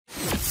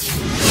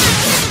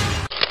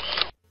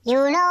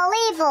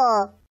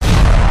Unilever.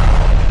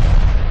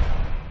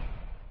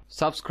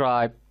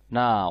 Subscribe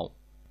now.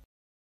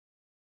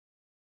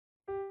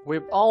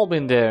 We've all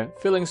been there,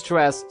 feeling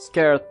stressed,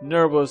 scared,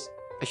 nervous,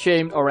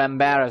 ashamed or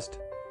embarrassed.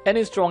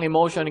 Any strong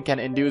emotion can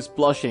induce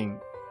blushing.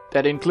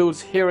 That includes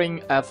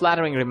hearing a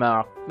flattering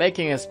remark,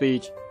 making a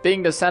speech,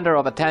 being the center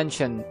of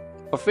attention,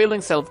 or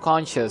feeling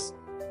self-conscious.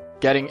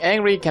 Getting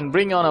angry can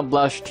bring on a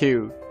blush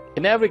too.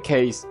 In every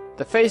case,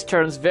 the face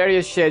turns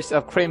various shades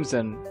of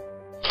crimson.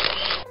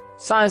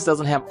 Science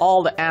doesn't have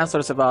all the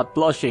answers about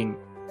blushing.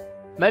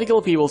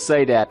 Medical people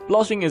say that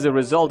blushing is a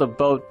result of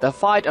both the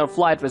fight or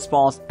flight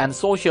response and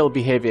social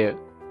behavior.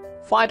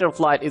 Fight or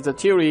flight is a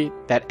theory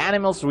that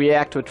animals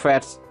react to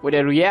threats with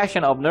a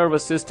reaction of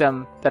nervous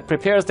system that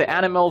prepares the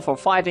animal for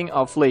fighting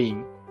or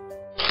fleeing.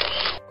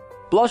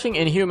 Blushing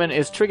in human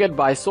is triggered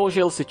by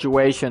social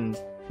situations,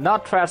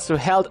 not threats to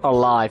health or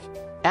life.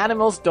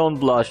 Animals don't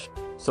blush,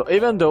 so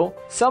even though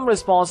some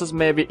responses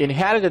may be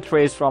inherited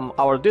traits from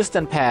our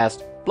distant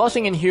past,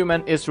 blushing in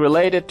human is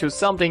related to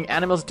something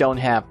animals don't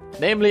have,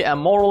 namely a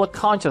moral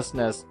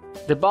consciousness.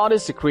 The body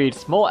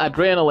secretes more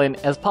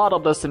adrenaline as part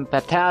of the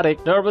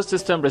sympathetic nervous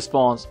system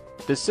response.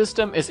 This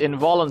system is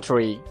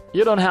involuntary.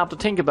 You don't have to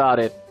think about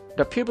it.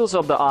 The pupils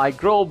of the eye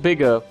grow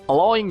bigger,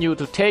 allowing you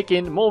to take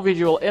in more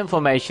visual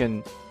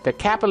information. The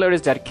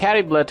capillaries that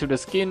carry blood to the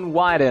skin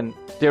widen.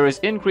 There is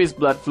increased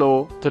blood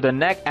flow to the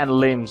neck and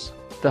limbs.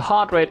 The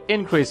heart rate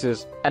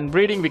increases and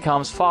breathing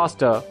becomes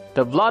faster.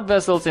 The blood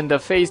vessels in the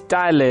face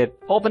dilate,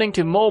 opening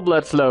to more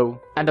blood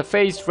flow, and the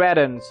face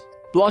reddens.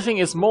 Blushing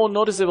is more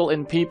noticeable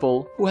in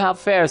people who have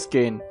fair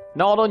skin.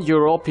 Northern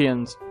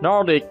Europeans,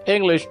 Nordic,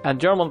 English, and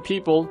German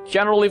people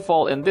generally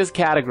fall in this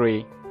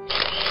category.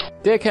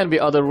 There can be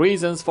other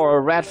reasons for a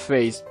red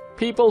face.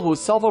 People who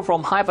suffer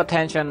from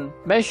hypertension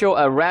may show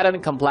a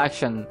reddened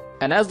complexion,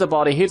 and as the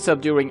body heats up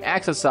during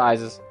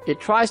exercises, it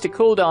tries to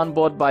cool down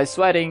both by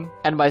sweating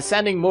and by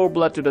sending more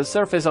blood to the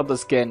surface of the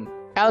skin.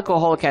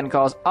 Alcohol can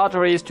cause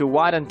arteries to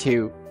widen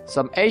too.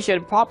 Some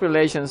Asian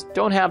populations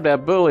don't have the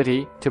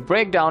ability to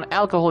break down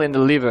alcohol in the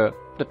liver.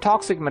 The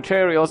toxic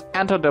materials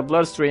enter the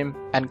bloodstream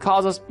and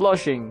causes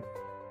blushing.